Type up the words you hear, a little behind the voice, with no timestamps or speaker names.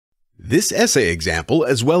This essay example,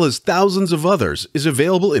 as well as thousands of others, is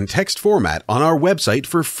available in text format on our website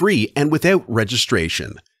for free and without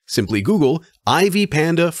registration. Simply Google Ivy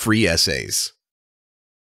Panda Free Essays.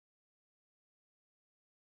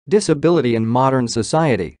 Disability in modern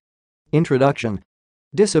society. Introduction.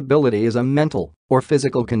 Disability is a mental or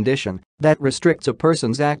physical condition that restricts a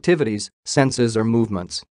person's activities, senses, or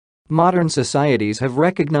movements. Modern societies have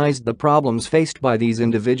recognized the problems faced by these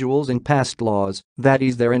individuals and passed laws that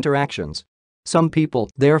ease their interactions. Some people,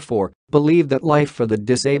 therefore, believe that life for the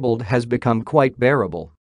disabled has become quite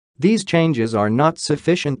bearable. These changes are not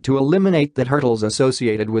sufficient to eliminate the hurdles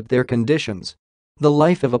associated with their conditions. The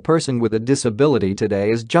life of a person with a disability today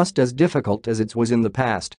is just as difficult as it was in the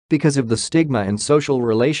past because of the stigma in social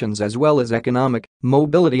relations as well as economic,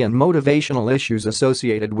 mobility and motivational issues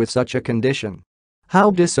associated with such a condition. How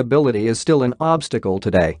disability is still an obstacle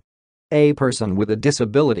today. A person with a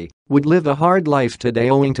disability would live a hard life today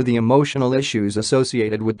owing to the emotional issues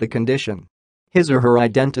associated with the condition. His or her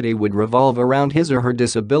identity would revolve around his or her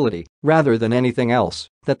disability rather than anything else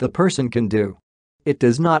that the person can do. It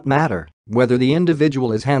does not matter whether the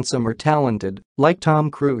individual is handsome or talented, like Tom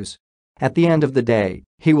Cruise. At the end of the day,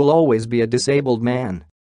 he will always be a disabled man.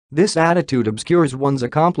 This attitude obscures one's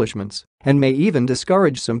accomplishments and may even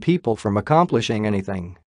discourage some people from accomplishing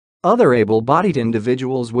anything. Other able-bodied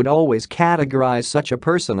individuals would always categorize such a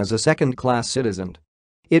person as a second-class citizen.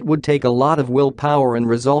 It would take a lot of willpower and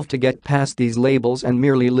resolve to get past these labels and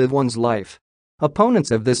merely live one's life.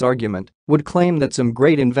 Opponents of this argument would claim that some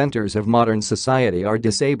great inventors of modern society are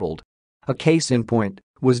disabled. A case in point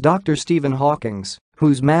was Dr. Stephen Hawking,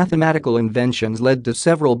 whose mathematical inventions led to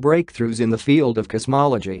several breakthroughs in the field of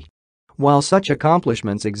cosmology. While such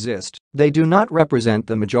accomplishments exist, they do not represent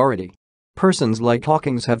the majority. Persons like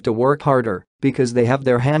Hawking have to work harder because they have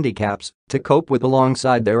their handicaps to cope with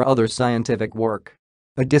alongside their other scientific work.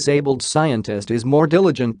 A disabled scientist is more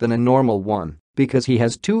diligent than a normal one because he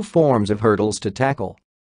has two forms of hurdles to tackle.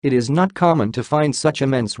 It is not common to find such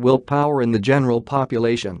immense willpower in the general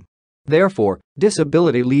population. Therefore,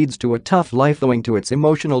 disability leads to a tough life owing to its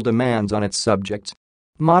emotional demands on its subjects.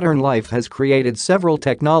 Modern life has created several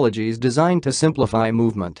technologies designed to simplify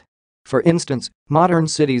movement. For instance, modern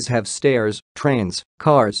cities have stairs, trains,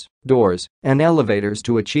 cars, doors, and elevators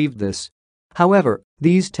to achieve this. However,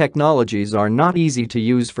 these technologies are not easy to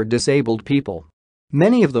use for disabled people.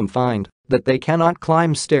 Many of them find that they cannot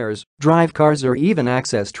climb stairs, drive cars, or even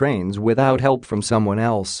access trains without help from someone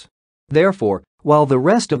else. Therefore, while the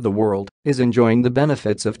rest of the world is enjoying the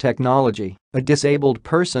benefits of technology, a disabled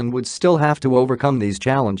person would still have to overcome these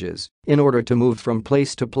challenges in order to move from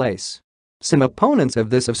place to place. Some opponents of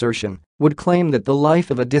this assertion would claim that the life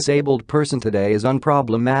of a disabled person today is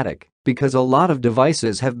unproblematic because a lot of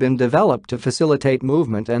devices have been developed to facilitate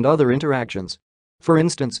movement and other interactions. For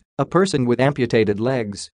instance, a person with amputated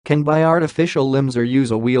legs can buy artificial limbs or use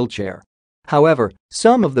a wheelchair. However,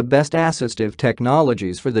 some of the best assistive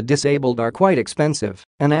technologies for the disabled are quite expensive,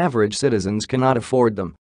 and average citizens cannot afford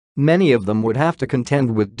them. Many of them would have to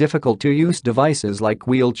contend with difficult-to-use devices like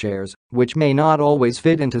wheelchairs, which may not always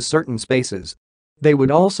fit into certain spaces. They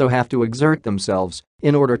would also have to exert themselves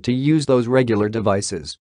in order to use those regular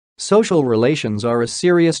devices. Social relations are a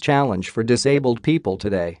serious challenge for disabled people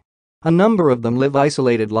today. A number of them live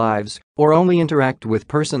isolated lives or only interact with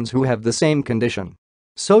persons who have the same condition.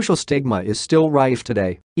 Social stigma is still rife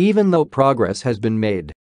today, even though progress has been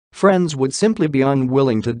made. Friends would simply be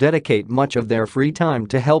unwilling to dedicate much of their free time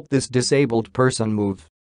to help this disabled person move.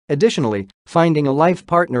 Additionally, finding a life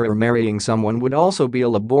partner or marrying someone would also be a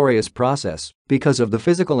laborious process because of the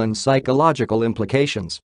physical and psychological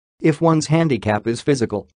implications. If one's handicap is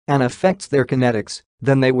physical and affects their kinetics,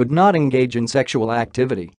 then they would not engage in sexual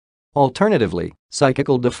activity. Alternatively,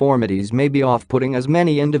 psychical deformities may be off-putting as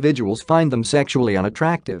many individuals find them sexually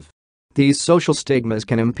unattractive. These social stigmas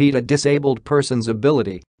can impede a disabled person's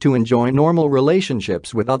ability to enjoy normal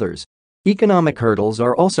relationships with others. Economic hurdles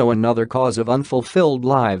are also another cause of unfulfilled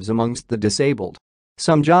lives amongst the disabled.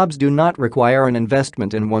 Some jobs do not require an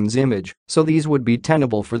investment in one's image, so these would be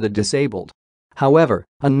tenable for the disabled. However,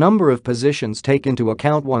 a number of positions take into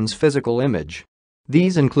account one's physical image.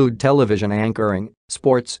 These include television anchoring,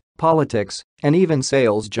 sports, politics, and even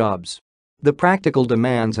sales jobs. The practical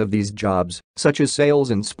demands of these jobs, such as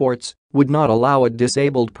sales and sports, would not allow a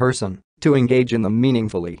disabled person to engage in them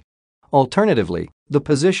meaningfully. Alternatively, the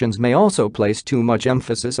positions may also place too much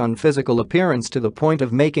emphasis on physical appearance to the point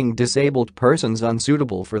of making disabled persons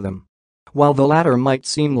unsuitable for them. While the latter might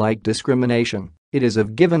seem like discrimination, it is a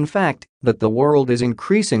given fact that the world is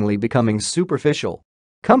increasingly becoming superficial.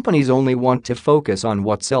 Companies only want to focus on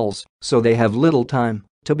what sells, so they have little time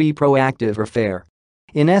to be proactive or fair.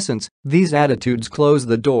 In essence, these attitudes close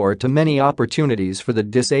the door to many opportunities for the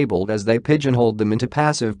disabled as they pigeonhole them into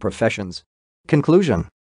passive professions. Conclusion: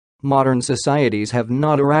 modern societies have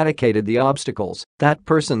not eradicated the obstacles that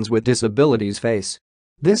persons with disabilities face.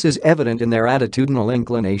 This is evident in their attitudinal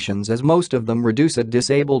inclinations, as most of them reduce a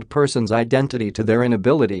disabled person's identity to their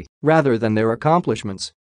inability rather than their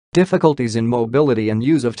accomplishments. Difficulties in mobility and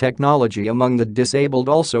use of technology among the disabled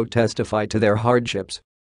also testify to their hardships.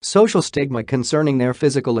 Social stigma concerning their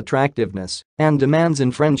physical attractiveness and demands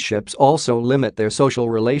in friendships also limit their social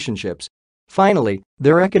relationships. Finally,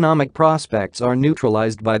 their economic prospects are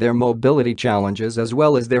neutralized by their mobility challenges as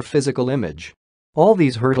well as their physical image. All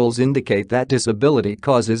these hurdles indicate that disability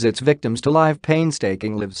causes its victims to live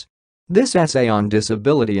painstaking lives. This essay on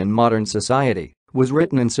disability in modern society was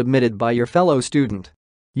written and submitted by your fellow student.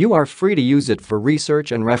 You are free to use it for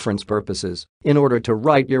research and reference purposes in order to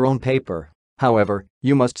write your own paper. However,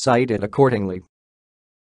 you must cite it accordingly.